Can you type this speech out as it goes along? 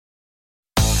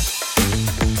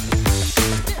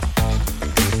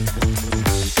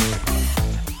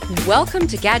Welcome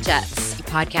to Gadgets, a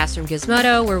podcast from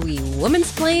Gizmodo where we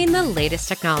womansplain the latest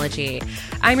technology.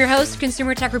 I'm your host,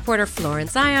 consumer tech reporter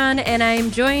Florence Zion, and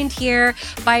I'm joined here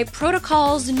by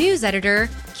Protocol's news editor,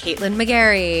 Caitlin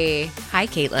McGarry. Hi,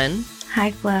 Caitlin.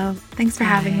 Hi, Flo. Thanks for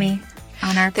having me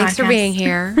on our podcast. Thanks for being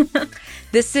here.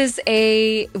 This is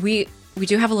we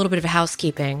do have a little bit of a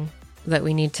housekeeping that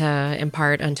we need to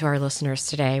impart onto our listeners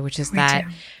today, which is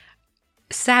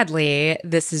sadly,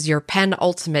 this is your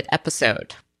penultimate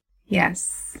episode.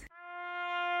 Yes.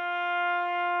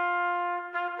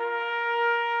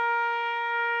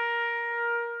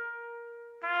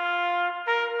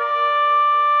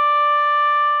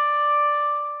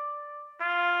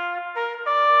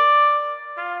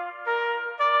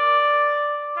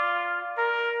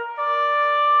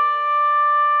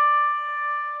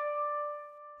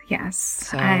 Yes,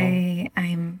 so.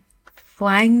 I'm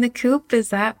flying the coop.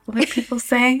 Is that what people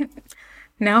say?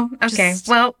 No? Okay.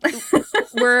 Well,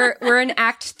 we're in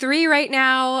Act 3 right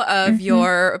now of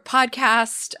your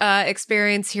podcast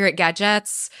experience here at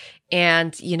Gadgets.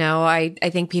 And, you know, I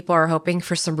think people are hoping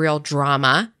for some real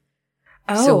drama.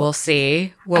 Oh. So we'll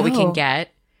see what we can get.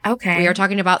 Okay. We are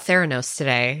talking about Theranos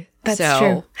today. That's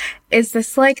true. Is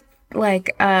this like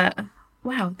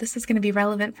wow, this is going to be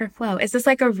relevant for Flo. Is this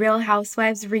like a Real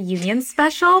Housewives reunion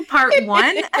special, part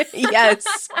 1?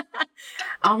 Yes.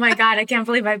 Oh my God, I can't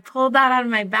believe I pulled that out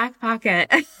of my back pocket.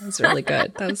 That's really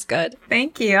good. That was good.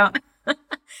 Thank you.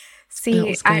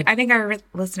 See, I think our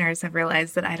listeners have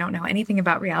realized that I don't know anything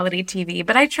about reality TV,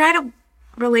 but I try to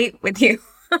relate with you.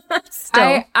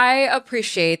 Still. I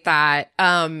appreciate that.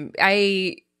 I've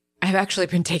actually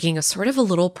been taking a sort of a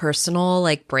little personal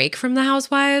break from the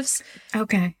Housewives.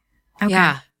 Okay.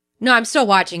 Yeah. No, I'm still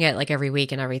watching it every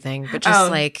week and everything, but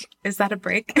just is that a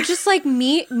break? Just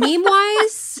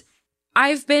meme-wise,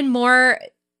 I've been more...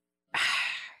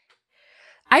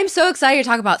 I'm so excited to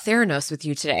talk about Theranos with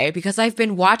you today because I've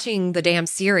been watching the damn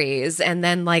series and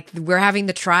then we're having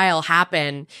the trial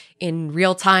happen in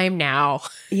real time now.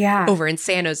 Yeah. Over in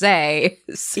San Jose.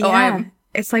 So yeah.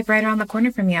 It's right around the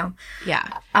corner from you.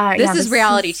 Yeah. This is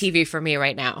reality TV for me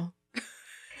right now.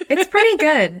 It's pretty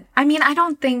good. I mean, I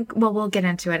don't think, we'll get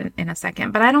into it in a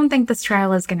second, but I don't think this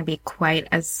trial is going to be quite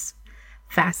as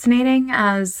fascinating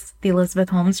as the Elizabeth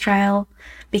Holmes trial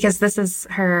because this is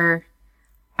her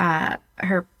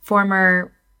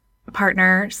former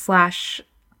partner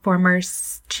 / former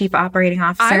chief operating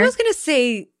officer. I was going to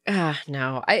say,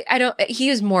 no, I don't,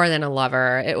 he was more than a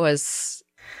lover. It was,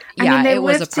 they it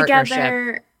was lived a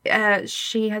partnership. Together.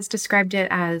 She has described it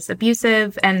as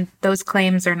abusive, and those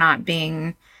claims are not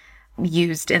being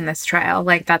used in this trial.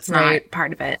 That's not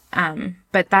part of it.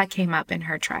 But that came up in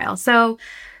her trial. So,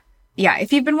 yeah,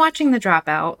 if you've been watching The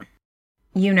Dropout,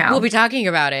 you know. We'll be talking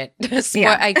about it.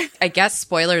 I guess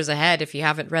spoilers ahead if you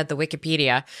haven't read the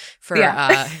Wikipedia for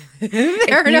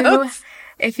Theranos.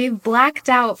 If you've blacked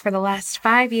out for the last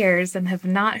 5 years and have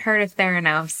not heard of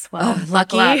Theranos, well,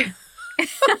 lucky.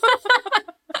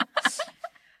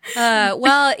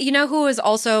 Well, you know who is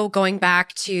also going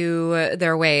back to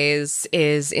their ways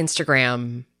is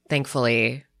Instagram,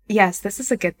 thankfully. Yes, this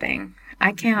is a good thing.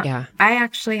 I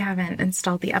actually haven't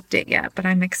installed the update yet, but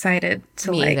I'm excited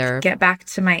to get back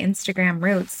to my Instagram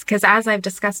roots. Because as I've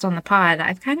discussed on the pod,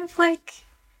 I've kind of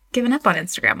given up on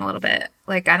Instagram a little bit.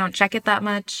 I don't check it that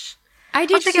much. I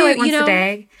do check it once a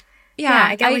day. Yeah,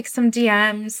 I get some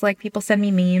DMs, people send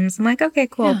me memes. I'm okay,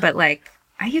 cool. Yeah. But I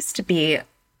used to be a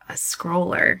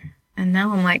scroller, and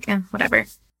now I'm whatever.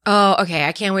 Oh, okay.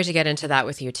 I can't wait to get into that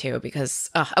with you too, because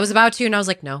I was about to, and I was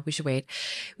no, we should wait.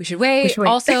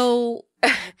 Also,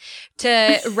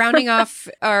 to rounding off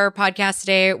our podcast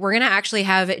today, we're going to actually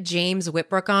have James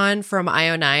Whitbrook on from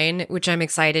IO9, which I'm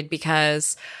excited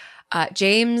because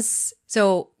James,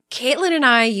 so Caitlin and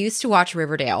I used to watch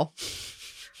Riverdale.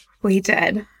 We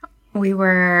did. We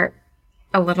were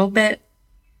a little bit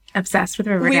obsessed with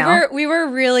Riverdale. We were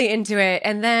really into it.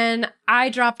 And then I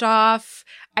dropped off.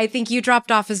 I think you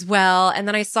dropped off as well. And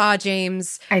then I saw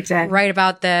James write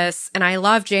about this. And I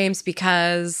love James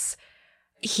because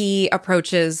he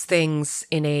approaches things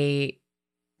in a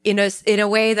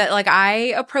way that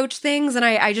I approach things. And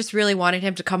I just really wanted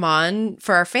him to come on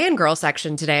for our fangirl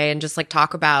section today and just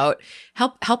talk about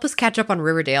help us catch up on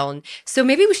Riverdale. And so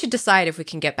maybe we should decide if we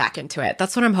can get back into it.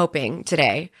 That's what I'm hoping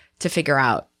today to figure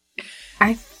out.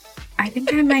 I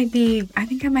think I might be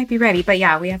ready, but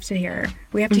yeah, we have to hear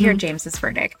James's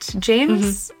verdict.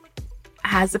 James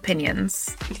has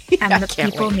opinions, and the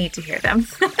people need to hear them.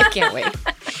 I can't wait.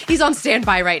 He's on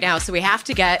standby right now, so we have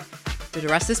to get through the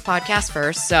rest of this podcast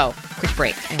first. So, quick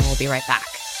break, and we'll be right back.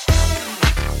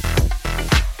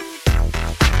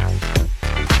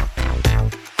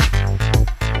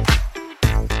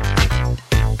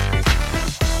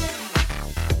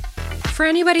 For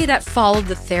anybody that followed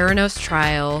the Theranos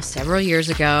trial several years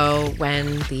ago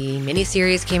when the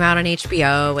miniseries came out on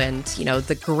HBO and,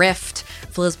 the grift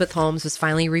of Elizabeth Holmes was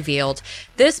finally revealed,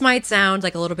 this might sound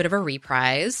like a little bit of a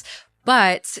reprise,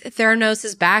 but Theranos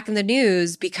is back in the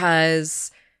news because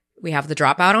we have The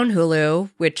Dropout on Hulu,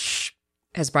 which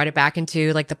has brought it back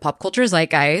into the pop culture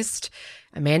zeitgeist.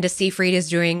 Amanda Seyfried is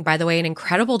doing, by the way, an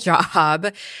incredible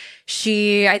job.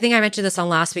 I think I mentioned this on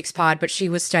last week's pod, but she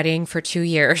was studying for 2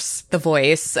 years the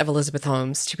voice of Elizabeth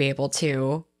Holmes to be able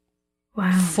to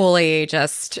fully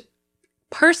just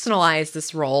personalize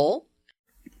this role.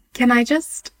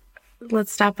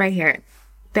 Let's stop right here.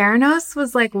 Theranos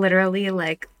was literally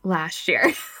last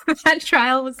year. That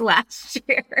trial was last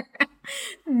year.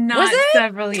 Not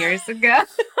several years ago.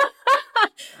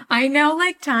 I know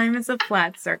time is a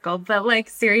flat circle, but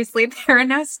seriously,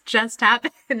 Theranos just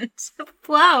happened.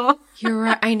 Flow. You're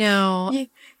right. I know.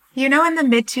 You know, in the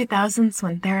mid 2000s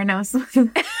when Theranos was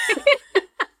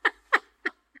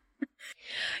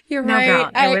You're right. No,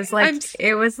 girl.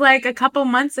 It was a couple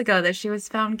months ago that she was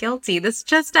found guilty. This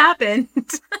just happened.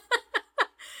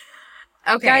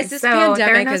 Okay, guys, this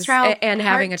pandemic and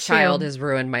having a child has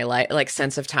ruined my life,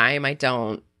 sense of time. I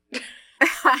don't.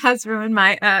 Has ruined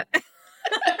my. Let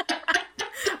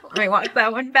me walk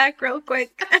that one back real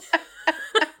quick.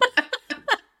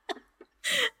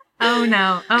 Oh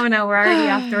no! We're already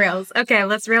off the rails. Okay,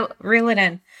 let's reel it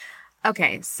in.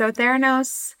 Okay, so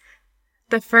Theranos,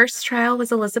 the first trial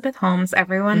was Elizabeth Holmes.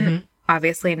 Everyone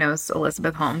obviously knows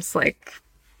Elizabeth Holmes.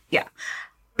 Yeah,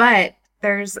 but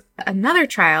there's another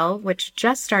trial which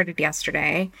just started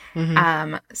yesterday.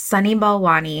 Sunny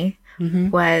Balwani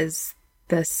was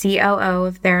the COO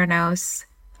of Theranos.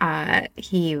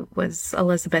 He was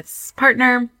Elizabeth's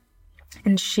partner,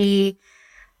 and she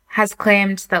has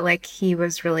claimed that he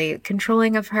was really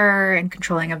controlling of her and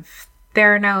controlling of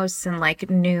Theranos and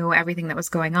knew everything that was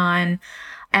going on.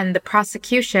 And the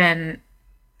prosecution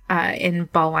in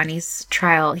Balwani's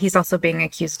trial, he's also being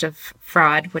accused of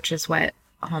fraud, which is what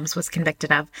Holmes was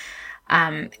convicted of.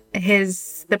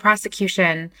 The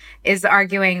prosecution is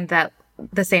arguing that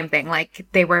the same thing,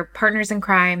 they were partners in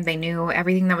crime. They knew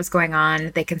everything that was going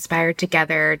on. They conspired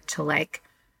together to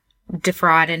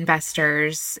defraud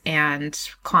investors and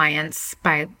clients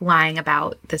by lying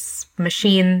about this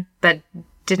machine that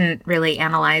didn't really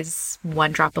analyze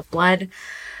one drop of blood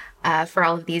for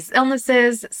all of these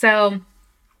illnesses. So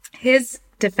his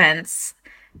defense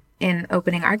in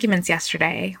opening arguments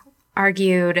yesterday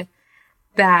argued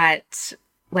that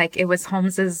it was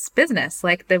Holmes's business.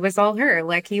 It was all her.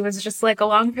 He was just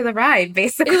along for the ride,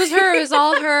 basically. It was her. It was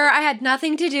all her. I had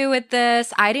nothing to do with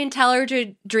this. I didn't tell her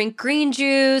to drink green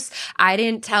juice. I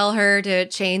didn't tell her to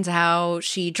change how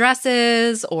she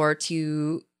dresses or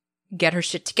to get her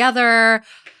shit together,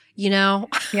 Yeah.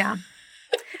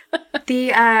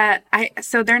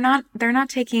 So they're not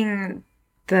taking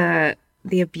the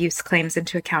abuse claims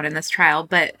into account in this trial,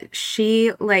 but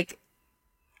she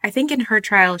I think in her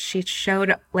trial, she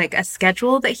showed a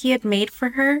schedule that he had made for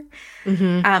her.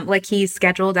 He allegedly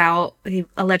scheduled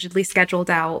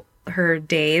out her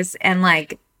days,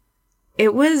 and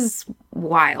it was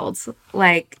wild.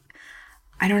 I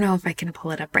don't know if I can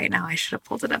pull it up right now. I should have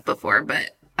pulled it up before,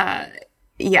 but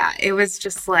yeah, it was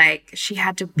just she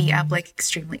had to be up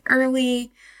extremely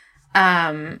early.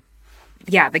 The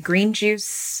green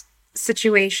juice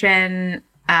situation.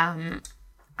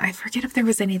 I forget if there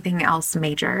was anything else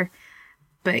major,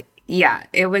 but yeah,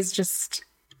 it was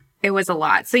a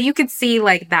lot. So you could see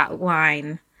that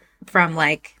line from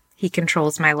he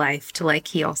controls my life to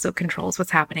he also controls what's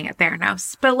happening at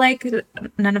Theranos. But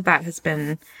none of that has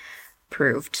been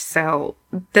proved. So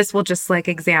this will just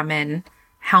examine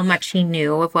how much he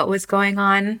knew of what was going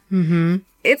on.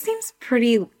 It seems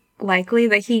pretty likely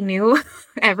that he knew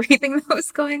everything that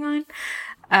was going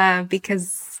on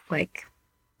because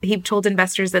he told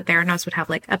investors that Theranos would have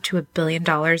up to $1 billion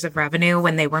of revenue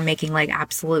when they were making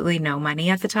absolutely no money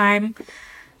at the time.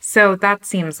 So that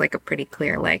seems a pretty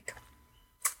clear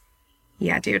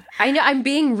yeah, dude. I know, I'm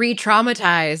being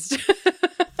re-traumatized.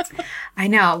 I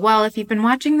know. Well, if you've been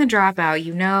watching The Dropout,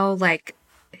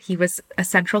 he was a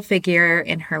central figure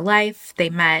in her life.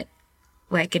 They met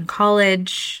in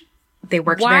college. They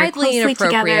worked very closely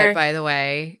together. Widely inappropriate, by the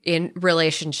way, in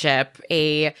relationship.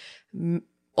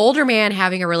 Older man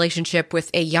having a relationship with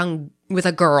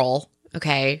a girl,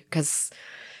 okay? Because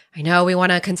I know we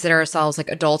want to consider ourselves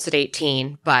adults at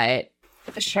 18, but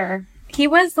sure. He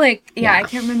was I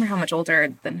can't remember how much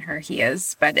older than her he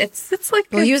is, but it's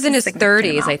well, he was in his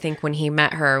 30s, I think, when he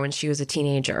met her when she was a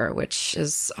teenager, which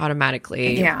is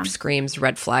automatically screams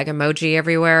red flag emoji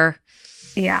everywhere.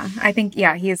 Yeah, I think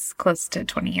he is close to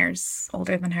 20 years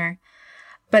older than her.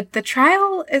 But the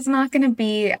trial is not going to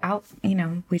be out,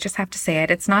 we just have to say it.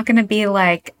 It's not going to be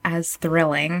like as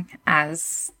thrilling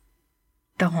as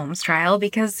the Holmes trial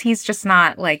because he's just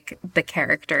not like the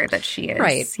character that she is,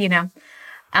 right.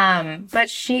 But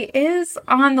she is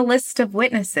on the list of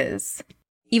witnesses.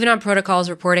 Even on Protocol's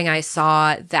reporting, I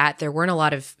saw that there weren't a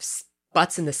lot of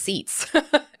butts in the seats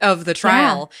of the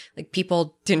trial. Yeah. Like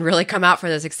people didn't really come out for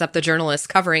this except the journalists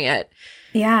covering it.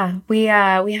 Yeah, we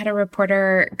had a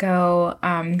reporter go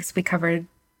because we covered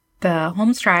the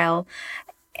Holmes trial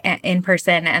in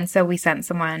person, and so we sent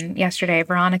someone yesterday,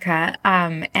 Veronica,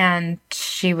 and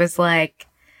she was like,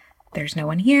 "There's no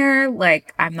one here.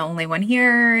 Like, I'm the only one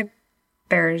here.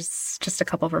 There's just a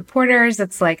couple of reporters.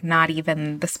 It's like not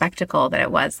even the spectacle that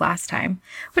it was last time,"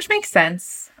 which makes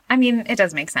sense. I mean, it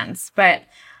does make sense, but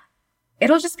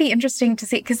it'll just be interesting to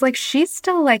see because, like, she's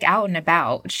still like out and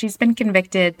about. She's been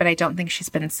convicted, but I don't think she's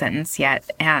been sentenced yet,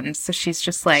 and so she's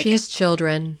just like she has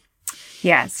children.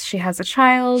 Yes, she has a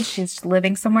child. She's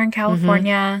living somewhere in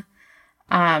California.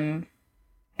 Mm-hmm.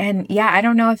 And yeah, I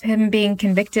don't know if him being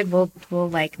convicted will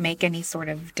like make any sort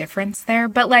of difference there.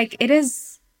 But like it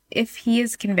is, if he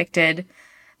is convicted,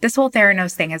 this whole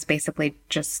Theranos thing has basically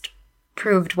just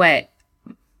proved what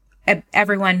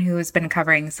everyone who's been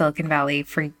covering Silicon Valley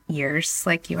for years,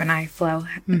 like you and I, Flo,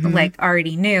 mm-hmm. like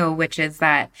already knew, which is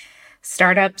that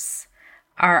startups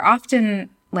are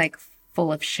often like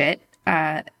full of shit.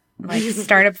 Like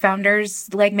startup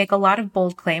founders like make a lot of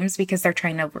bold claims because they're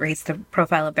trying to raise the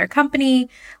profile of their company.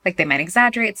 Like they might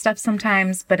exaggerate stuff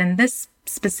sometimes, but in this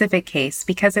specific case,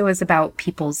 because it was about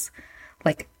people's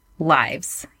like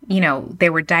lives, they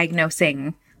were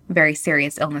diagnosing very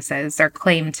serious illnesses or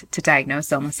claimed to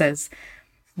diagnose illnesses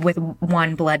with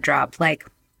one blood drop. Like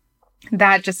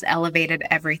that just elevated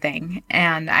everything.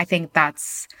 And I think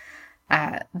that's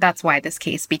why this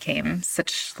case became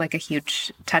such like a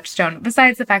huge touchstone.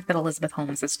 Besides the fact that Elizabeth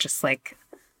Holmes is just like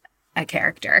a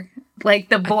character, like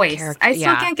the voice. I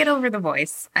still can't get over the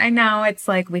voice. I know it's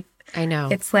like I know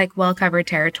it's like well covered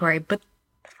territory, but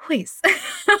the voice,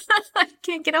 I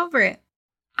can't get over it.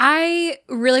 I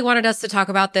really wanted us to talk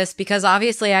about this because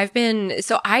obviously I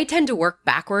tend to work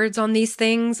backwards on these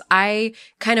things. I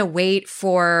kind of wait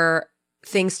for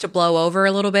things to blow over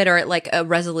a little bit or like a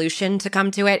resolution to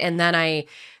come to it. And then I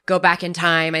go back in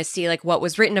time. I see like what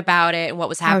was written about it and what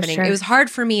was happening. Oh, sure. It was hard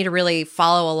for me to really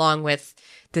follow along with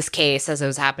this case as it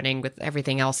was happening with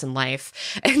everything else in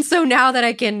life. And so now that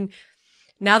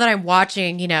I'm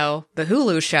watching, the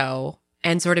Hulu show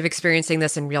and sort of experiencing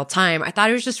this in real time, I thought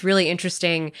it was just really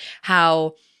interesting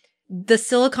how the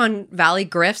Silicon Valley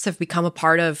grifts have become a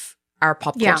part of our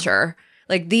pop culture.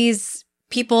 Like these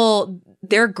people,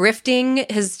 their grifting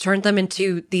has turned them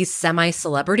into these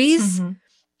semi-celebrities. Mm-hmm.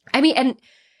 I mean, and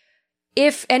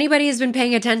if anybody has been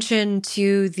paying attention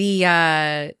to the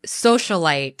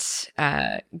socialite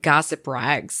gossip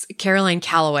rags, Caroline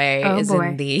Calloway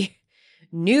in the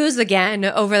news again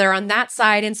over there on that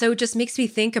side. And so it just makes me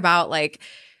think about like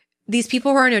these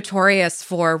people who are notorious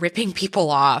for ripping people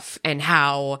off and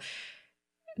how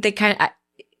they kind of,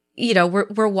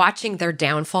 we're watching their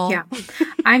downfall. Yeah.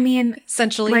 I mean,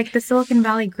 essentially, like the Silicon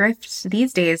Valley grift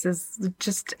these days is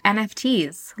just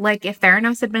NFTs. Like if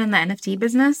Theranos had been in the NFT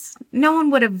business, no one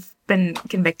would have been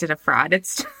convicted of fraud.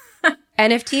 It's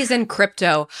NFTs and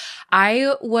crypto.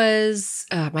 I was,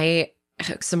 my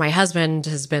husband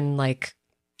has been like,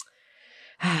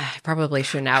 I probably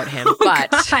shouldn't out him,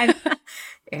 but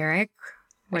Eric,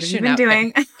 what have you been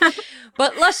doing?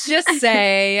 But let's just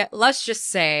say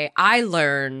I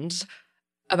learned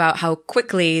about how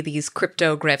quickly these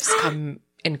crypto grifts come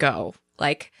and go.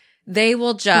 Like they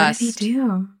will just what do they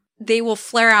do? They will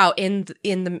flare out in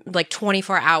the like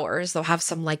 24 hours. They'll have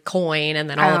some like coin, and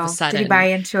then all of a sudden, did you buy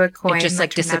into a coin? It just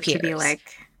like disappears. To be like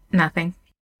nothing.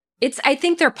 I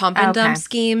think they're pump and dump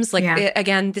schemes. Like,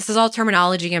 again, this is all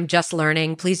terminology I'm just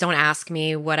learning. Please don't ask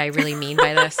me what I really mean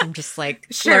by this. I'm just like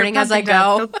learning as I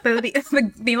go.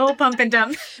 The old pump and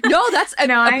dump. No, that's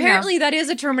apparently that is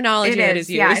a terminology that is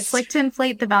used. Yeah, it's like to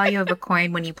inflate the value of a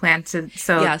coin when you plan to,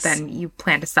 then you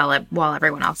plan to sell it while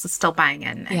everyone else is still buying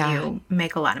it and you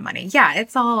make a lot of money. Yeah,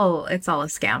 it's all a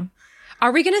scam.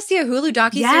 Are we going to see a Hulu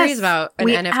docuseries about an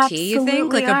NFT, you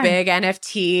think? Like a big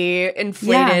NFT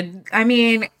inflated? Yeah. I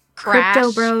mean, crash.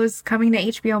 Crypto Bros coming to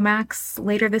HBO Max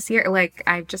later this year. Like,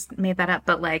 I just made that up,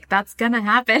 but like, that's gonna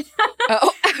happen.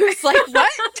 Oh, I was like,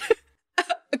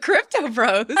 what? Crypto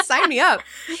Bros, sign me up.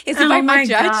 Is it by my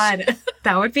judge? God.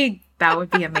 That would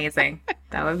be amazing.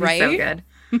 That would be so good.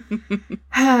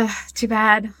 Too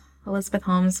bad Elizabeth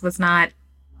Holmes was not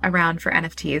around for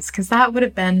NFTs because that would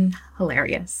have been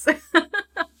hilarious.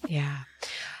 Yeah.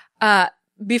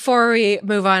 before we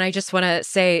move on, I just want to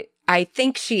say, I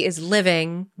think she is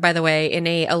living, by the way, in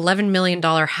a $11 million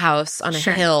house on a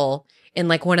hill in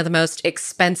like one of the most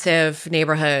expensive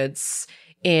neighborhoods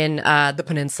in the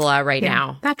peninsula right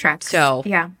now. That tracks. So,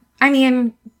 yeah. I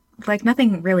mean, like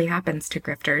nothing really happens to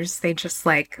grifters. They just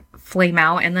like flame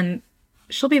out and then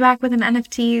she'll be back with an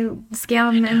NFT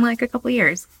scam in like a couple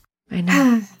years. I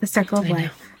know. The circle of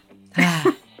life.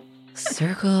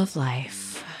 Circle of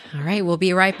life. All right, we'll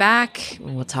be right back.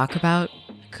 We'll talk about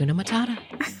Hakuna Matata.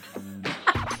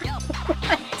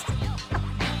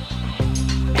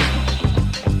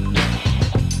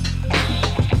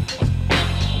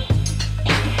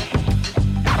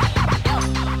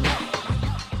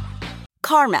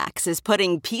 CarMax is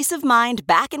putting peace of mind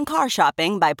back in car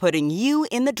shopping by putting you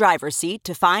in the driver's seat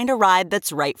to find a ride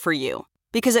that's right for you.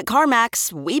 Because at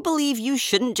CarMax, we believe you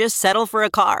shouldn't just settle for a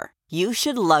car. You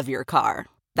should love your car.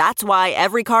 That's why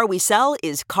every car we sell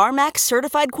is CarMax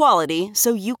certified quality,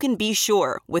 so you can be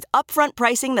sure with upfront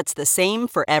pricing that's the same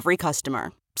for every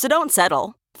customer. So don't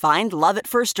settle. Find love at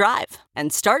first drive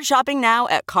and start shopping now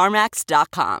at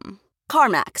CarMax.com.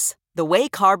 CarMax, the way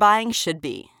car buying should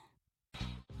be.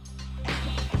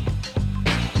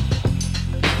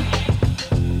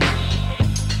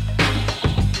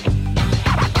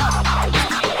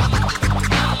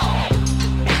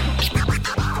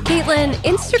 Caitlin,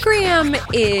 Instagram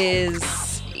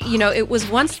is, it was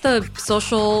once the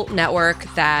social network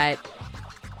that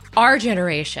our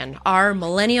generation, our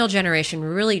millennial generation,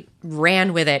 really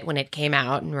ran with it when it came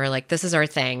out. And we're like, this is our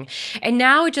thing. And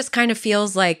now it just kind of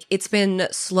feels like it's been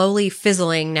slowly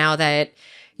fizzling now that,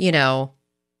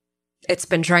 it's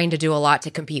been trying to do a lot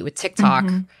to compete with TikTok.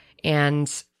 Mm-hmm.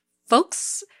 And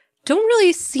folks don't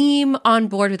really seem on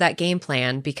board with that game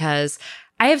plan because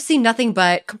I have seen nothing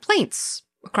but complaints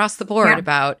across the board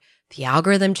about the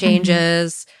algorithm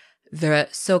changes, the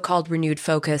so-called renewed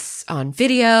focus on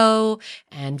video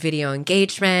and video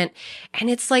engagement. And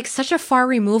it's like such a far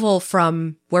removal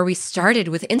from where we started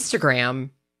with Instagram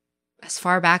as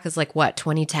far back as like what,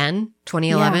 2010,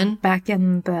 2011? Yeah, back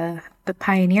in the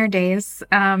pioneer days.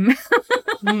 Because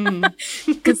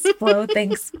Flo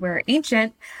thinks we're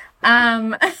ancient.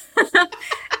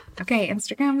 Okay,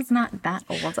 Instagram is not that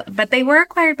old, but they were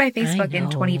acquired by Facebook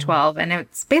in 2012, and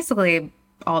it's basically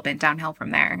all been downhill from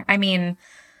there. I mean,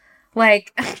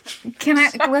 like,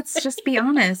 let's just be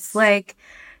honest. Like,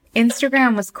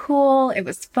 Instagram was cool. It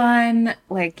was fun.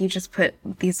 Like, you just put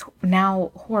these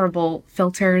now horrible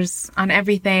filters on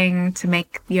everything to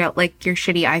make, your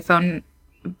shitty iPhone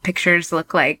pictures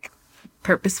look like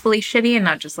purposefully shitty and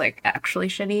not just like actually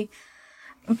shitty.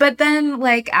 But then,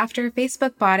 like, after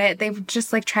Facebook bought it, they've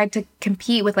just, like, tried to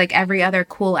compete with, like, every other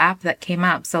cool app that came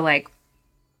up. So, like,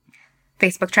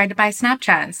 Facebook tried to buy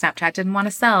Snapchat, and Snapchat didn't want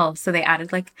to sell. So they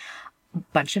added, like, a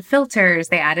bunch of filters.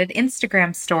 They added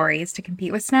Instagram stories to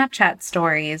compete with Snapchat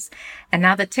stories. And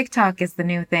now that TikTok is the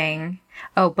new thing.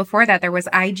 Oh, before that, there was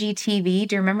IGTV.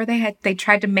 Do you remember they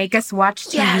tried to make us watch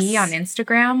TV on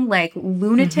Instagram? Like,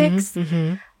 lunatics.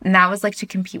 Mm-hmm. And that was, like, to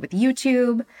compete with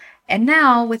YouTube. And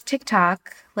now with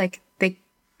TikTok, like, they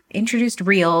introduced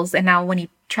Reels, and now when you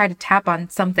try to tap on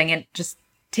something, it just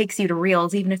takes you to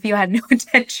Reels, even if you had no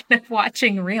intention of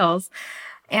watching Reels.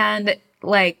 And,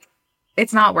 like,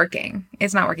 it's not working.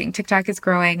 It's not working. TikTok is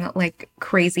growing like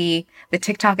crazy. The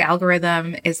TikTok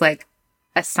algorithm is like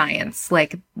a science,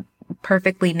 like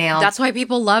perfectly nailed. That's why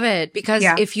people love it, because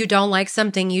if you don't like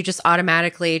something, you just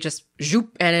automatically just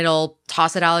zoop and it'll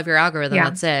toss it out of your algorithm.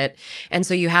 That's it. And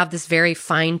so you have this very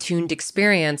fine-tuned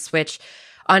experience, which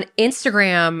on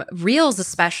Instagram, Reels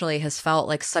especially has felt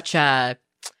like such a,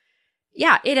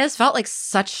 it has felt like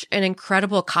such an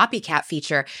incredible copycat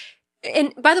feature.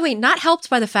 And by the way, not helped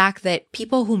by the fact that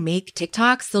people who make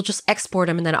TikToks, they'll just export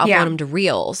them and then upload them to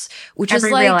Reels, which every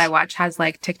is like, reel I watch has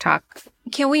like TikTok.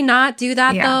 Can we not do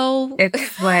that though?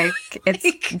 It's like,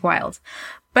 it's wild.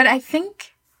 But I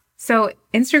think, so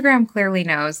Instagram clearly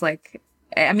knows, like,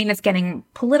 I mean, it's getting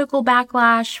political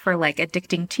backlash for like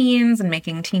addicting teens and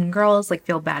making teen girls like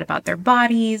feel bad about their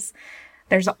bodies.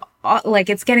 There's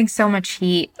like, it's getting so much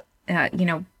heat,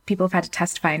 people have had to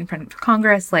testify in front of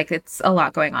Congress. Like, it's a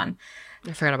lot going on.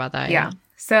 I forgot about that. Yeah.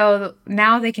 So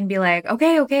now they can be like,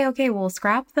 okay, we'll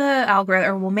scrap the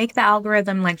algorithm, or we'll make the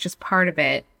algorithm like just part of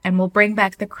it, and we'll bring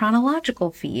back the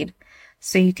chronological feed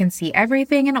so you can see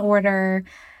everything in order.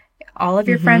 All of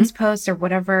your friends' posts or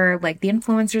whatever, like the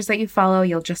influencers that you follow,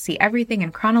 you'll just see everything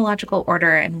in chronological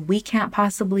order, and we can't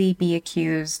possibly be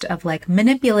accused of like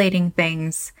manipulating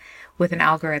things with an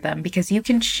algorithm, because you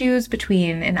can choose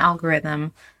between an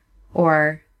algorithm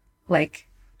or like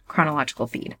chronological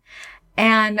feed.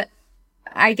 And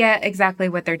I get exactly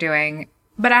what they're doing.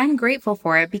 But I'm grateful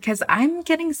for it because I'm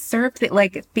getting served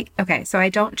okay, so I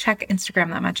don't check Instagram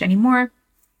that much anymore.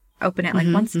 Open it like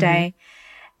once a day.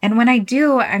 And when I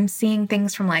do, I'm seeing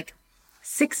things from like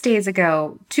 6 days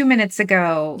ago, 2 minutes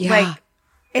ago. Yeah. Like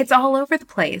it's all over the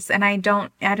place. And I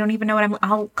don't even know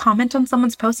I'll comment on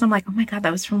someone's post and I'm like, oh my God,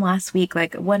 that was from last week.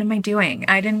 Like, what am I doing?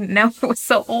 I didn't know it was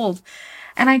so old.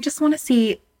 And I just want to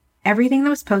see everything that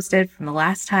was posted from the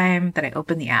last time that I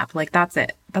opened the app. Like, that's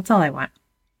it. That's all I want.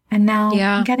 And now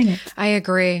I'm getting it. I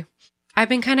agree. I've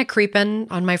been kind of creeping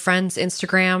on my friends'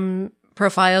 Instagram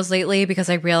profiles lately because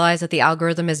I realize that the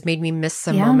algorithm has made me miss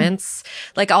some moments.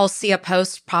 Like I'll see a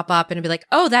post pop up and be like,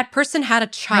 oh, that person had a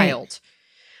child.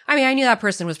 Right. I mean, I knew that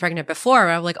person was pregnant before.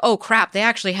 But I'm like, oh, crap, they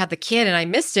actually had the kid and I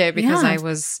missed it because I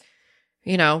was,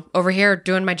 over here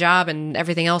doing my job and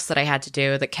everything else that I had to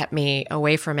do that kept me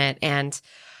away from it. And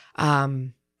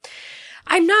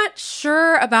I'm not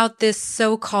sure about this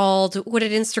so-called, what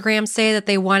did Instagram say, that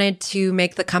they wanted to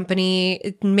make the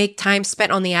company, make time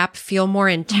spent on the app feel more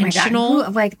intentional? Oh my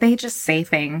God. Like, they just say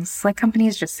things. Like,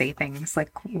 companies just say things.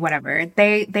 Like, whatever.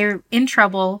 They're in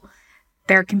trouble.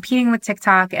 They're competing with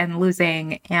TikTok and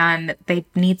losing, and they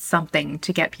need something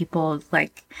to get people,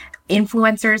 like,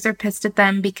 influencers are pissed at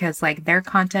them because, like, their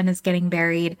content is getting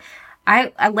buried.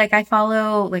 I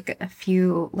follow like a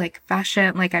few like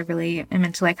fashion, like I really am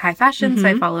into like high fashion. So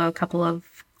I follow a couple of,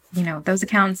 those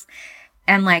accounts,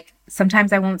 and like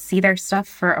sometimes I won't see their stuff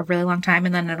for a really long time.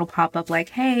 And then it'll pop up like,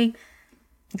 hey,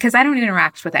 because I don't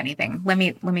interact with anything. Let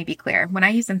me be clear. When I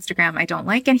use Instagram, I don't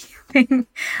like anything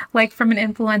like from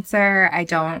an influencer. I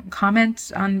don't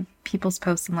comment on people's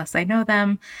posts unless I know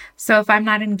them. So if I'm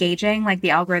not engaging, like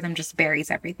the algorithm just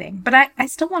buries everything. But I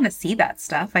still want to see that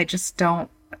stuff. I just don't.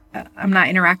 I'm not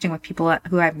interacting with people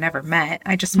who I've never met.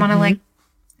 I just want to like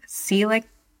see like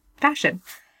fashion.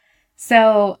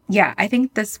 So yeah, I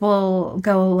think this will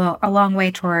go a long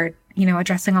way toward,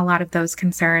 addressing a lot of those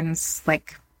concerns,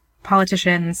 like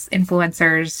politicians,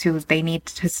 influencers who they need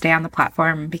to stay on the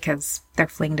platform because they're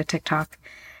fleeing to TikTok,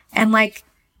 and like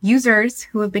users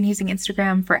who have been using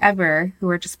Instagram forever, who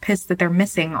are just pissed that they're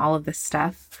missing all of this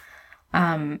stuff.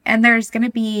 And there's going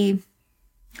to be,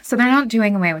 so they're not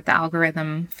doing away with the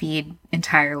algorithm feed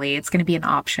entirely. It's going to be an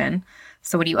option.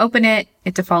 So when you open it,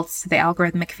 it defaults to the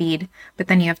algorithmic feed, but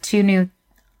then you have two new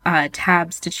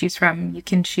tabs to choose from. You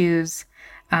can choose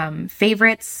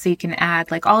favorites, so you can add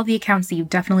like all of the accounts that you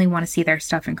definitely want to see their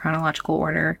stuff in chronological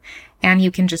order. And you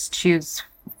can just choose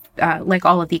like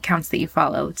all of the accounts that you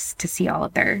follow to see all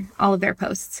of their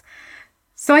posts.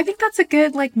 So I think that's a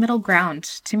good like middle ground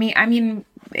to me. I mean,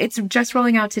 it's just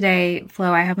rolling out today,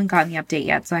 Flo. I haven't gotten the update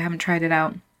yet, so I haven't tried it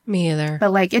out. Me either.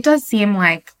 But like, it does seem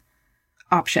like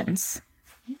options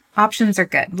are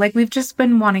good. Like, we've just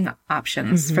been wanting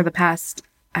options for the past,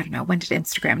 I don't know, when did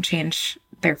Instagram change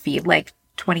their feed? Like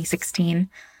 2016.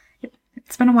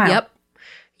 It's been a while.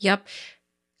 Yep.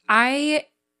 I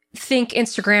think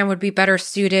Instagram would be better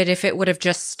suited if it would have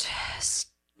just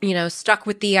stuck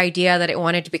with the idea that it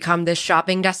wanted to become this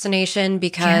shopping destination,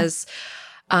 because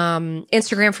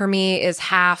Instagram for me is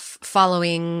half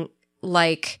following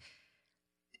like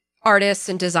artists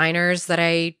and designers that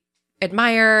I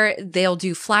admire. They'll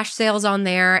do flash sales on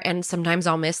there, and sometimes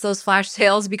I'll miss those flash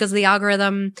sales because of the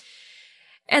algorithm.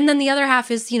 And then the other half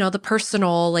is, the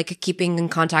personal, like keeping in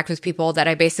contact with people that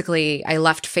I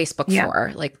left Facebook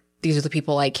for. Like, these are the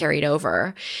people I carried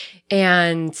over.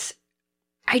 And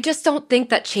I just don't think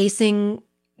that chasing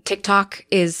TikTok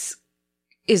is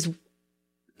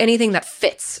anything that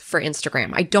fits for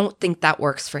Instagram. I don't think that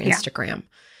works for Instagram.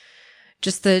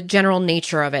 Just the general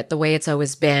nature of it, the way it's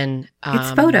always been.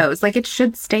 It's photos. Like, it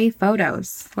should stay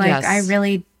photos. Like, yes. I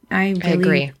really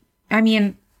agree. I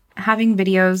mean, having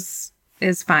videos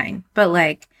is fine, but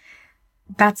like,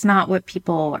 that's not what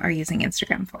people are using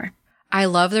Instagram for. I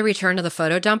love the return to the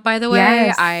photo dump, by the way.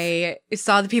 Yes. I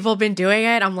saw the people have been doing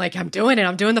it. I'm like, I'm doing it.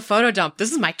 I'm doing the photo dump.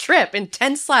 This is my trip in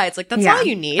 10 slides. Like, that's all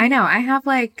you need. I know. I have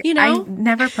like, I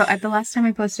never the last time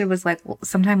I posted was like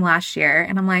sometime last year.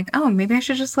 And I'm like, oh, maybe I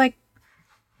should just like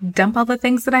dump all the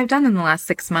things that I've done in the last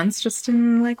 6 months just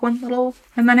in like one little,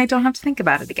 and then I don't have to think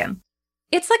about it again.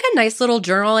 It's like a nice little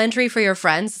journal entry for your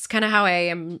friends. It's kind of how I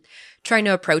am trying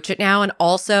to approach it now. And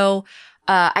also,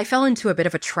 I fell into a bit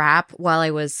of a trap while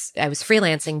I was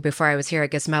freelancing before I was here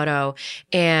at Gizmodo,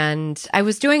 and I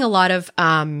was doing a lot of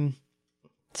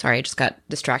sorry, I just got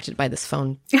distracted by this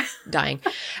phone dying.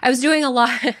 I was doing a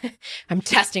lot I'm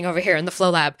testing over here in the Flow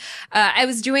Lab. I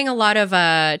was doing a lot of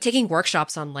taking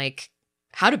workshops on like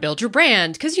how to build your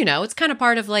brand, because it's kind of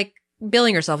part of like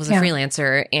billing yourself as a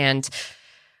freelancer, and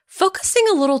focusing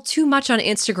a little too much on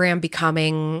Instagram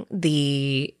becoming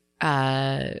the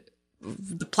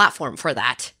the platform for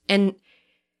that. And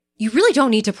you really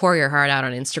don't need to pour your heart out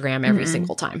on Instagram every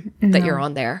single time that you're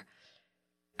on there.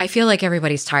 I feel like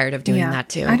everybody's tired of doing that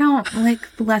too. I don't like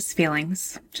less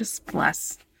feelings, just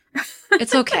less.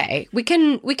 It's okay. We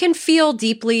can feel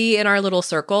deeply in our little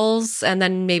circles, and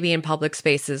then maybe in public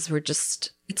spaces,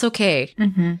 it's okay.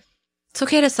 Mm-hmm. It's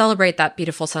okay to celebrate that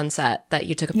beautiful sunset that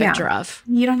you took a picture of.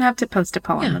 You don't have to post a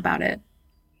poem about it.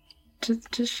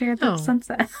 Just share the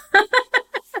sunset.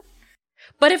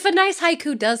 But if a nice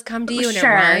haiku does come to you and it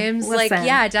rhymes,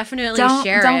 definitely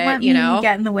share it. Don't let me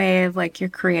get in the way of your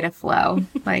creative flow.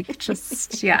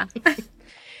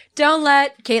 Don't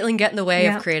let Caitlin get in the way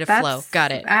of creative flow.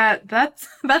 Got it. That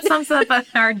sums up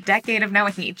our decade of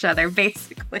knowing each other,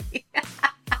 basically.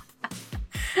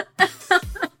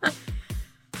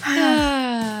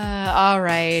 All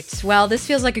right. Well, this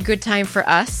feels like a good time for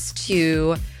us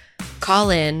to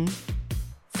call in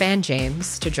Fan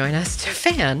James to join us to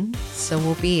fan. So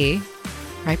we'll be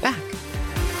right back.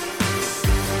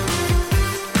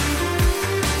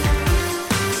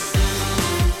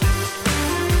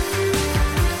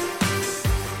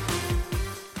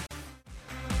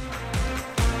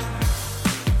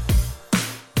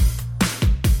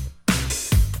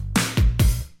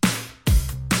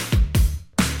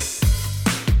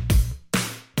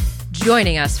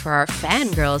 Joining us for our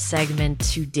Fangirl segment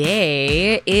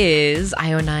today is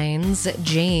IO9's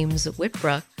James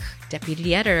Whitbrook,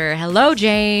 Deputy Editor. Hello,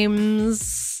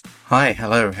 James. Hi,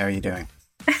 hello. How are you doing?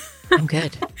 I'm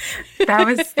good.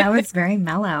 That was very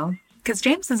mellow. Because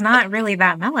James is not really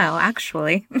that mellow,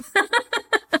 actually.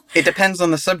 It depends on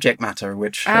the subject matter,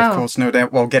 which, of course, no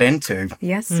doubt we'll get into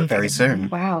very soon.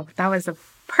 Wow, that was a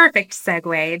perfect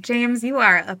segue. James, you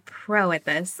are a pro at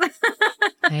this.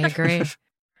 I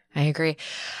agree.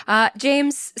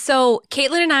 James, so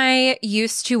Caitlin and I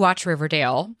used to watch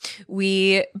Riverdale.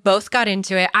 We both got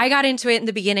into it. I got into it in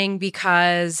the beginning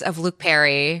because of Luke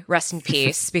Perry, rest in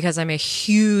peace, because I'm a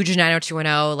huge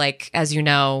 90210, as you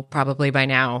know, probably by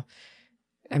now.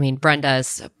 I mean,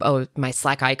 Brenda's my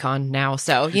Slack icon now,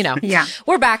 so,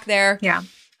 we're back there. Yeah.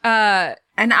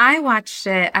 And I watched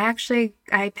it. I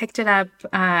picked it up,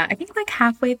 I think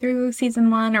halfway through season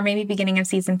 1 or maybe beginning of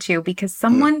season 2 because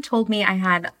someone told me I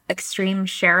had extreme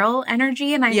Cheryl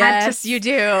energy and I had to... you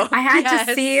do. I had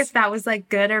to see if that was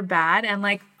good or bad. And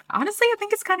honestly, I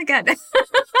think it's kind of good.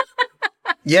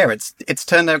 Yeah, it's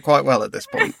turned out quite well at this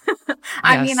point.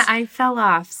 I mean, I fell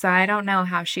off, so I don't know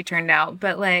how she turned out,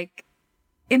 but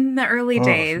in the early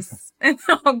days...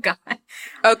 Oh, God.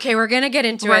 Okay, we're going to get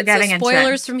into it. So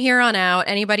spoilers from here on out.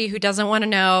 Anybody who doesn't want to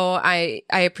know, I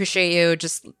appreciate you.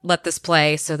 Just let this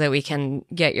play so that we can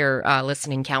get your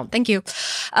listening count. Thank you.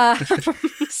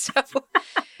 So,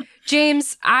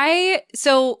 James,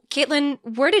 Caitlin,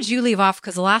 where did you leave off?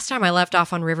 Because the last time I left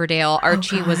off on Riverdale,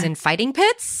 Archie was in fighting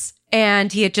pits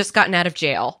and he had just gotten out of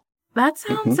jail. That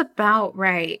sounds about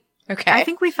right. Okay. I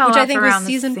think we fell off around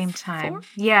the same time. 4?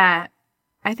 Yeah.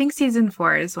 I think season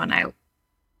 4 is when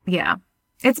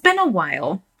it's been a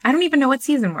while. I don't even know what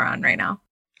season we're on right now.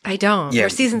 I don't. We're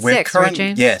season 6, right,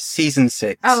 James? Yeah, season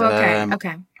 6. Oh, okay.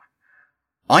 Okay.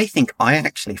 I think I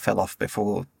actually fell off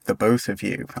before the both of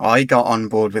you. I got on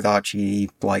board with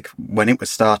Archie, when it was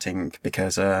starting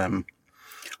because,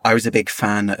 I was a big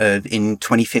fan of, in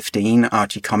 2015,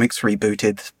 Archie Comics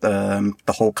rebooted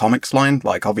the whole comics line.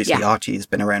 Obviously, Archie has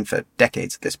been around for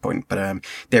decades at this point, but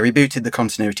they rebooted the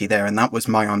continuity there, and that was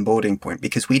my onboarding point,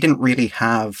 because we didn't really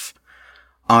have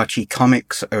Archie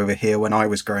Comics over here when I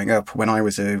was growing up. When I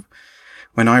was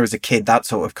a kid, that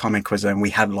sort of comic was, we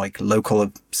had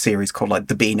local series called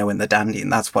The Beano and the Dandy, and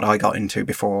that's what I got into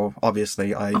before,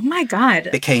 obviously, I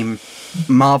became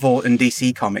Marvel and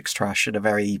DC Comics trash at a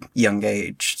very young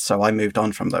age, so I moved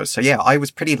on from those. So yeah, I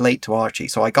was pretty late to Archie,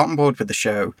 so I got on board with the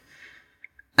show,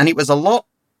 and it was a lot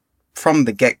from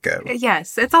the get-go.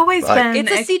 Yes, it's always been...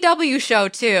 It's a CW show,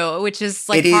 too, which is,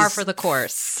 par for the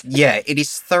course. Yeah, it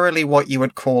is thoroughly what you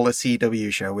would call a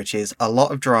CW show, which is a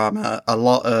lot of drama, a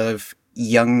lot of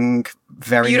young,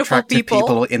 very beautiful attractive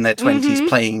people in their 20s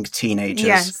playing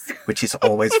teenagers, which is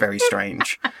always very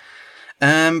strange.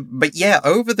 But yeah,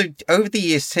 over the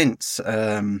years since,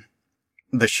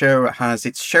 the show has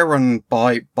its show run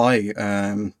by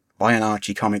an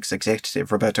Archie Comics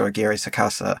executive, Roberto Aguirre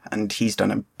Sacasa, and he's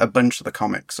done a bunch of the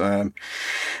comics. And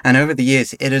over the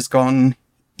years, it has gone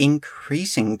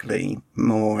increasingly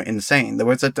more insane. There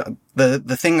was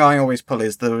the thing I always pull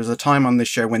is there was a time on this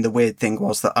show when the weird thing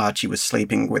was that Archie was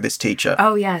sleeping with his teacher.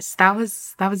 Oh yes, that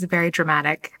was very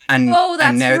dramatic.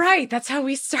 That's right. That's how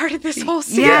we started this whole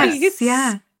series. Yes,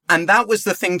 yeah. And that was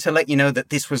the thing to let you know that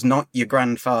this was not your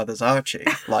grandfather's Archie.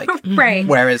 Right.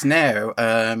 Whereas now,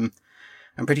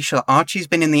 I'm pretty sure Archie's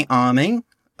been in the army.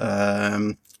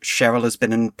 Cheryl has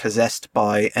been possessed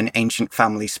by an ancient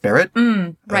family spirit.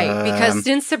 Right, because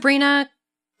didn't Sabrina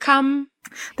come?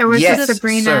 There was a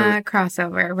Sabrina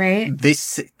crossover, right?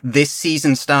 This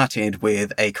season started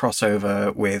with a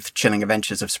crossover with Chilling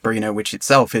Adventures of Sabrina, which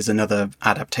itself is another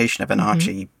adaptation of an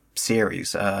Archie series.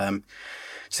 So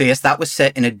yes, that was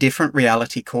set in a different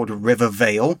reality called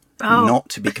Rivervale, not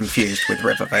to be confused with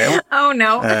Rivervale. Oh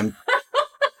no.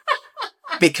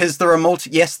 Because there are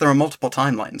multiple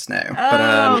timelines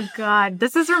now. God.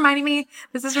 This is reminding me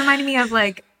of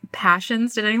like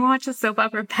Passions. Did anyone watch the soap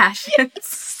opera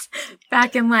Passions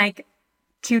back in like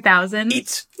 2000?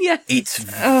 It's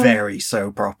very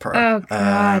soap opera. Oh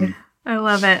God. I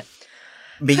love it.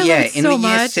 But in the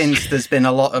years since, there's been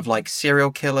a lot of like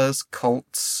serial killers,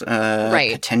 cults,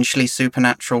 potentially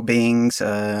supernatural beings.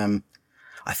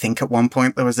 I think at one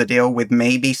point there was a deal with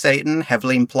maybe Satan,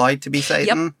 heavily implied to be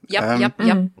Satan. Yep.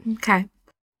 Okay.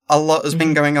 A lot has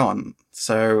been going on.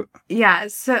 So yeah.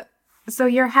 So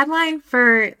your headline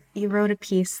you wrote a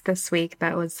piece this week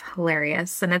that was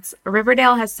hilarious, and it's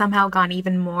Riverdale has somehow gone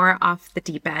even more off the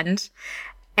deep end.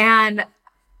 And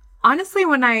honestly,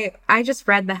 when I just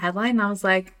read the headline, I was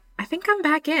like, I think I'm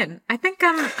back in. I think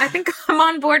I'm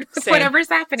on board with whatever's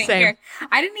happening here.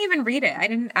 I didn't even read it. I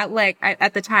didn't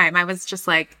at the time. I was just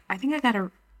like, I think I gotta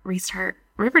restart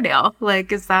Riverdale.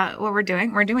 Like, is that what we're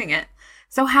doing? We're doing it.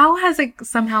 So how has it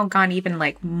somehow gone even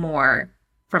like more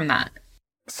from that?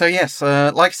 So yes,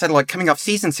 like I said, like coming off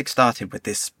season 6 started with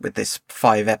this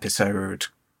 5-episode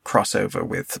crossover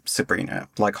with Sabrina,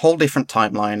 like whole different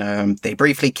timeline. They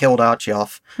briefly killed Archie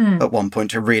off at one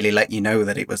point to really let you know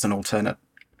that it was an alternate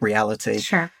reality.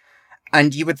 Sure.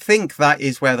 And you would think that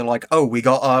is where they're like, oh, we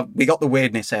got the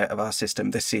weirdness out of our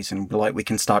system this season. Like we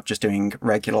can start just doing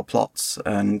regular plots.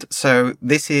 And so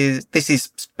this is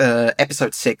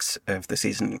episode 6 of the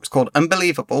season. It was called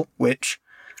Unbelievable, which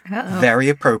very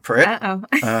appropriate. A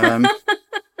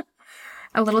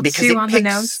little too on the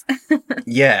nose.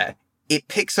 Yeah. It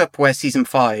picks up where season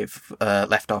 5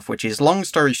 left off, which is, long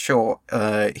story short,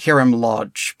 Hiram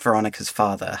Lodge, Veronica's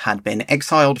father, had been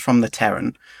exiled from the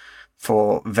Terran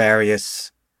for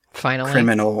various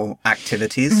criminal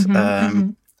activities.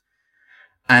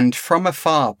 And from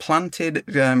afar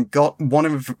got one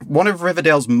of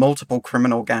Riverdale's multiple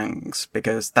criminal gangs,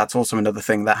 because that's also another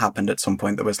thing that happened at some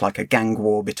point. There was like a gang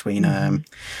war between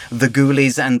the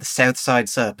Ghoulies and the Southside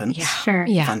Serpents. Yeah, sure.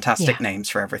 Yeah, fantastic names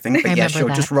for everything. But sure,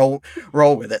 just roll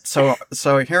with it. So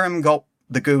Hiram got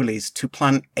the Ghoulies to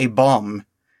plant a bomb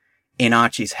in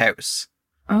Archie's house.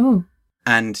 Oh.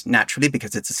 And naturally,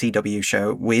 because it's a CW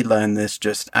show, we learn this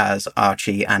just as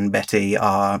Archie and Betty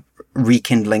are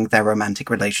rekindling their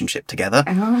romantic relationship together.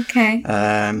 Oh, okay.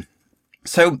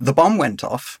 So the bomb went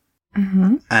off,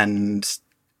 and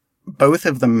both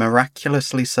of them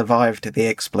miraculously survived the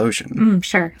explosion.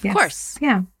 Sure. Yes. Of course.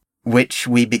 Yeah. Which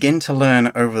we begin to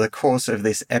learn over the course of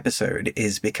this episode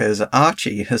is because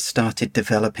Archie has started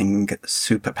developing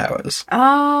superpowers.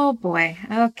 Oh, boy.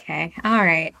 Okay. All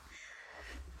right.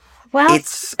 Well,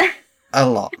 it's a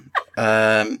lot.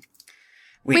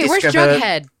 Wait, where's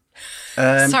Jughead?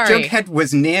 Sorry. Jughead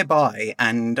was nearby,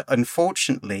 and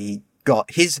unfortunately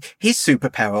got his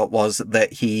superpower was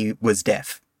that he was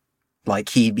deaf. Like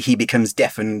he becomes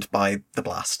deafened by the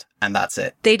blast, and that's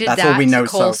it. They did that's that all we know to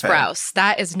Cole so far. Sprouse.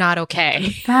 That is not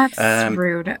okay. That's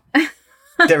rude.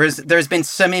 There's been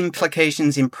some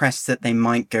implications in press that they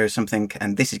might go something,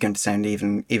 and this is going to sound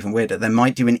even weirder. They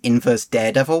might do an inverse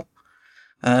Daredevil.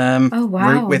 Oh,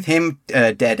 wow. With him,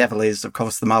 Daredevil is, of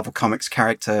course, the Marvel Comics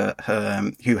character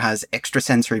who has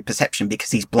extrasensory perception because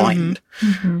he's blind.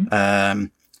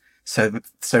 So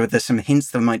there's some hints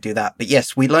that might do that. But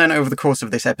yes, we learn over the course of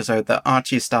this episode that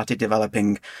Archie has started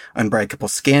developing unbreakable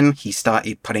skin. He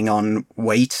started putting on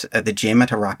weight at the gym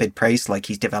at a rapid pace, like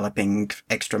he's developing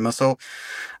extra muscle.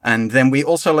 And then we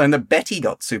also learn that Betty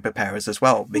got superpowers as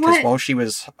well, because while she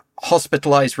was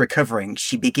hospitalized recovering,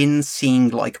 she begins seeing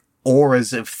like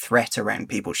auras of threat around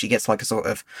people. She gets like a sort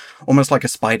of, almost like a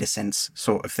spider sense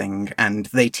sort of thing. And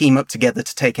they team up together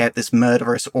to take out this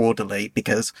murderous orderly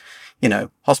because, you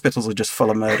know, hospitals are just full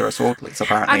of murderous orderlies,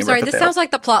 apparently. I'm sorry, this sounds like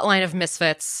the plot line of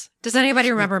Misfits. Does anybody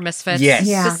remember Misfits? Yes.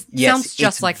 Yeah. This sounds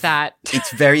just like that.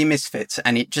 It's very Misfits,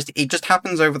 and it just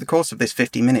happens over the course of this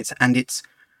 50 minutes, and it's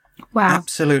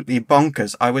absolutely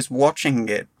bonkers. I was watching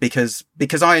it because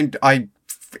I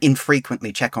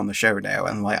infrequently check on the show now,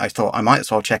 and like I thought I might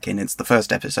as well check in. It's the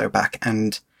first episode back,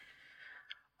 and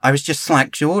I was just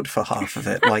slack-jawed for half of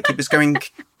it. Like it was going,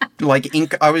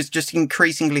 I was just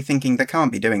increasingly thinking they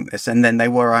can't be doing this, and then they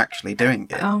were actually doing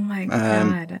it. Oh my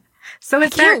God! So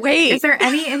is there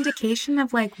any indication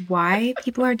of like why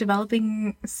people are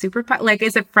developing superpowers? Like,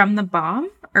 is it from the bomb,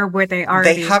 or were they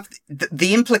already? They have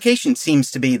the implication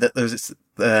seems to be that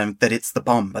that it's the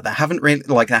bomb, but they haven't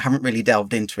really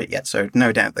delved into it yet. So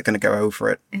no doubt they're going to go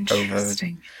over it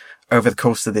over the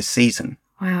course of this season.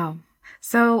 Wow.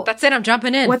 So that's it. I'm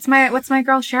jumping in. What's my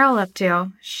girl Cheryl up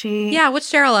to?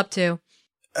 What's Cheryl up to?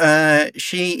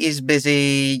 She is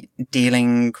busy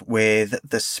dealing with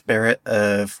the spirit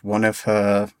of one of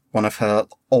her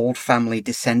old family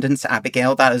descendants,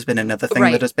 Abigail. That has been another thing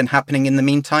that has been happening in the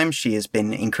meantime. She has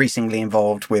been increasingly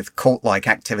involved with cult-like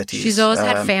activities. She's always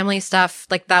had family stuff.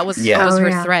 Like that was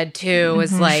her thread too.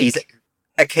 Was like she's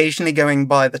occasionally going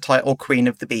by the title Queen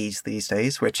of the Bees these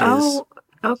days, which is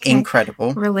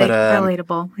incredible.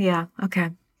 Relatable. Yeah.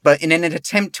 Okay. But in an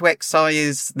attempt to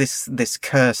excise this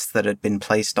curse that had been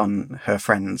placed on her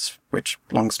friends, which,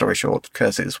 long story short,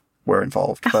 curses were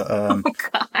involved. But, oh,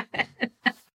 God.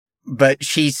 But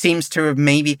she seems to have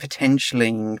maybe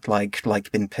potentially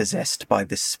like been possessed by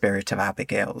this spirit of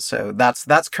Abigail. So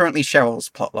that's currently Cheryl's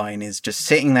plotline, is just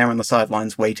sitting there on the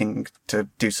sidelines waiting to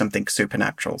do something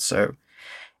supernatural. So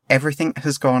everything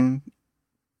has gone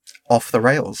off the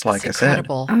rails, like I said.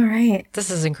 All right. This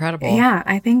is incredible. Yeah,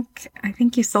 I think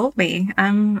you sold me.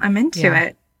 I'm into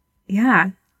it.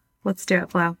 Yeah. Let's do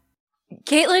it, Flo.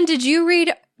 Caitlin, did you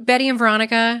read Betty and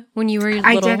Veronica when you were little?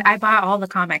 I did. I bought all the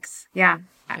comics. Yeah.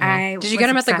 Did you get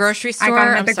them at the grocery store? I got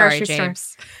them at the grocery store.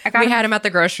 We had them at the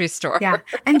grocery store. Yeah.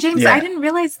 And James, I didn't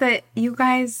realize that you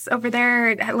guys over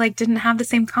there like didn't have the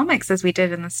same comics as we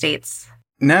did in the States.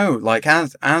 No, like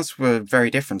as were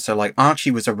very different. So like Archie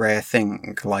was a rare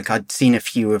thing. Like I'd seen a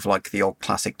few of like the old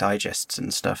classic digests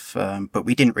and stuff, but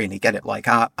we didn't really get it. Like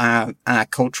our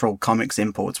cultural comics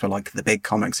imports were like the big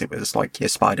comics. It was like your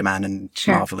Spider-Man and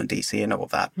Marvel and DC and all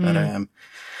that.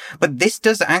 But this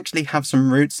does actually have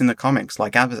some roots in the comics.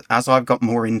 Like as I've got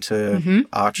more into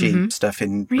Archie stuff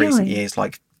in recent years,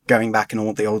 like going back and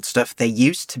all the old stuff, there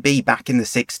used to be back in the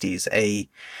 60s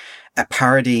a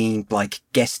parody, like,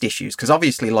 guest issues. Because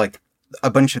obviously, like, a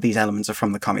bunch of these elements are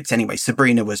from the comics anyway.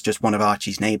 Sabrina was just one of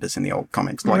Archie's neighbors in the old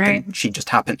comics. Like, and she just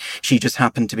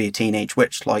happened to be a teenage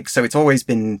witch. Like, so it's always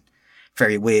been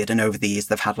very weird. And over the years,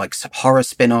 they've had, like, some horror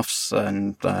spin-offs,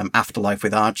 and Afterlife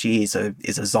with Archie is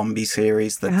a zombie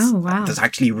series that's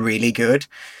actually really good.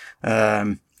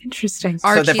 Interesting.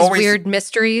 Archie's Weird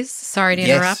Mysteries. Sorry to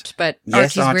interrupt, but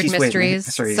Archie's Weird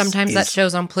Mysteries. Sometimes that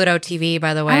show's on Pluto TV,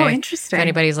 by the way. Oh, interesting. If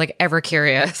anybody's like ever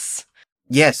curious.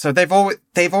 Yeah, so they've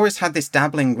always had this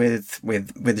dabbling with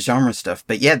genre stuff,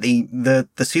 but yeah, the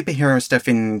superhero stuff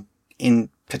in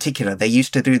particular, they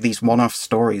used to do these one-off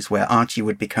stories where Archie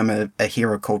would become a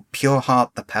hero called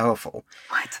Pureheart the Powerful,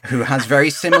 who has very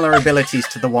similar abilities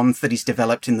to the ones that he's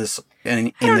developed in the show.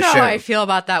 I don't know how I feel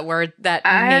about that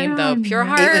name though.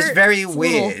 Pureheart. It was very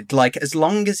weird. Like, as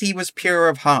long as he was pure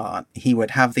of heart, he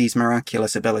would have these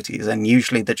miraculous abilities, and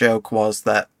usually the joke was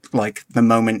that, like, the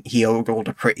moment he ogled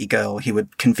a pretty girl, he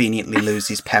would conveniently lose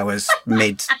his powers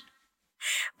mid.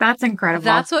 That's incredible.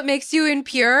 That's what makes you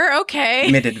impure?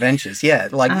 Okay. Mid-adventures, yeah.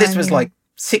 Like, this was like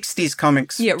 60s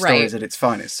comics stories at its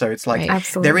finest. So it's like,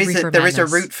 there is a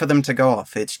route for them to go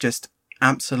off. It's just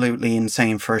absolutely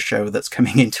insane for a show that's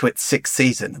coming into its 6th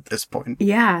season at this point.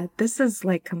 Yeah, this is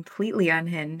like completely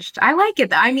unhinged. I like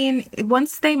it. I mean,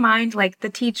 once they mind like the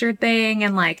teacher thing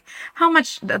and like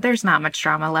there's not much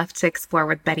drama left to explore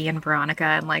with Betty and Veronica,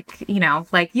 and like, you know,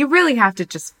 like you really have to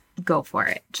just go for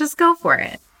it. Just go for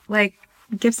it. Like,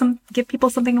 give people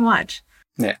something to watch.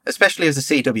 Yeah, especially as a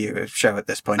CW show at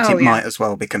this point, it might as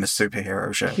well become a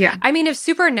superhero show. Yeah, I mean, if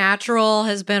Supernatural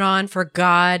has been on for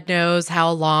God knows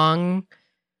how long,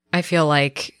 I feel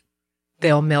like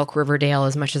they'll milk Riverdale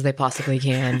as much as they possibly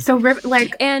can. So,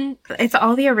 and it's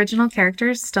all the original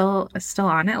characters still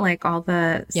on it, like all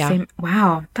the same.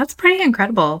 Wow, that's pretty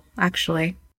incredible,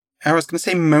 actually. I was going to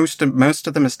say most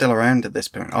of them are still around at this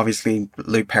point. Obviously,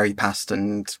 Luke Perry passed,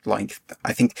 and like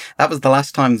I think that was the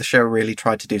last time the show really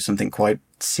tried to do something quite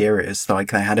serious.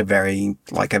 Like they had a very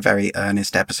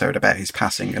earnest episode about his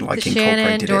passing, and like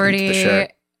incorporated it into the show.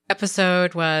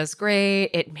 Episode was great.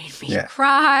 It made me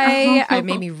cry. It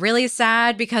made me really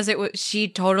sad because she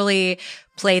totally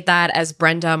played that as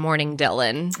Brenda Mourning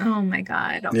Dylan. Oh my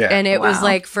God. Yeah. And it was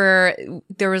like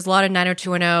there was a lot of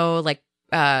 90210 like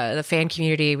the fan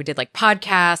community. We did like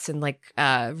podcasts and like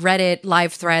Reddit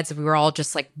live threads, and we were all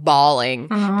just like bawling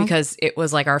because it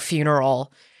was like our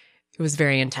funeral. It was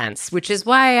very intense, which is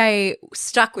why I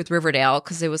stuck with Riverdale,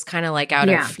 because it was kind of like out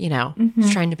of, you know,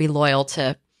 trying to be loyal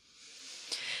to.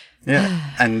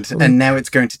 Yeah, and now it's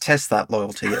going to test that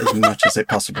loyalty as much as it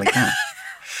possibly can.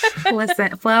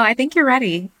 Listen, Flo, I think you're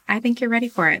ready. I think you're ready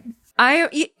for it.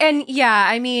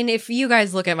 I mean, if you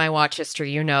guys look at my watch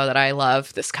history, you know that I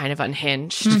love this kind of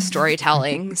unhinged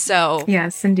storytelling. So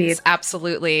yes, indeed. It's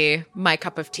absolutely my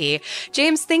cup of tea.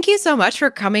 James, thank you so much for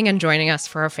coming and joining us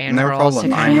for our fan rolls to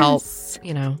kind of help,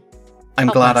 I'm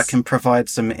glad I can provide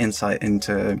some insight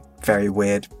into very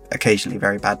weird, occasionally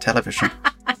very bad television.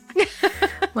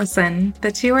 Listen,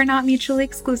 the two are not mutually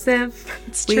exclusive.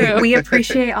 It's true. We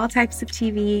appreciate all types of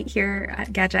TV here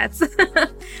at Gadgets.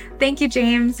 Thank you,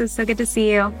 James. It was so good to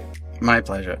see you. My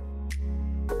pleasure.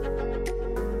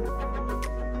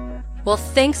 Well,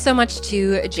 thanks so much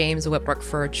to James Whitbrook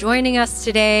for joining us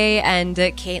today. And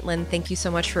Caitlin, thank you so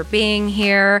much for being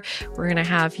here. We're going to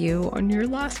have you on your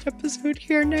last episode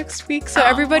here next week. So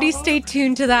everybody stay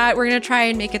tuned to that. We're going to try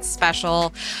and make it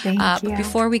special. Thank you. But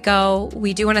before we go,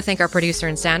 we do want to thank our producer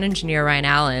and sound engineer, Ryan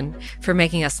Allen, for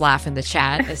making us laugh in the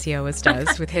chat, as he always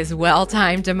does with his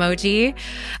well-timed emoji.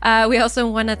 We also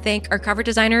want to thank our cover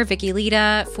designer, Vicky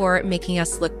Lita, for making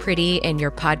us look pretty in your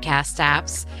podcast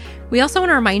apps. We also want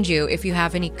to remind you, if you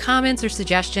have any comments or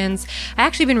suggestions, I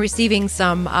actually been receiving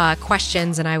some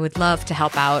questions, and I would love to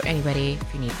help out anybody.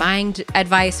 If you need buying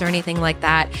advice or anything like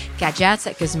that,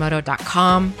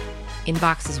 gadgets@gizmodo.com.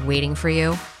 Inbox is waiting for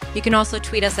you. You can also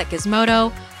tweet us at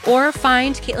Gizmodo or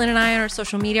find Caitlin and I on our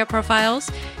social media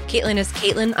profiles. Caitlin is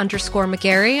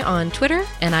Caitlin_McGarry on Twitter,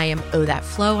 and I am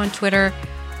OThatFlow on Twitter.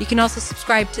 You can also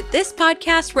subscribe to this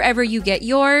podcast wherever you get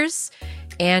yours.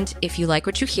 And if you like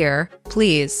what you hear,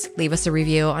 please leave us a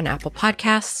review on Apple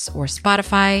Podcasts or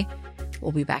Spotify.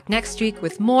 We'll be back next week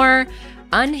with more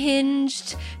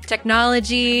unhinged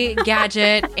technology,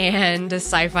 gadget, and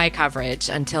sci-fi coverage.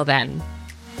 Until then.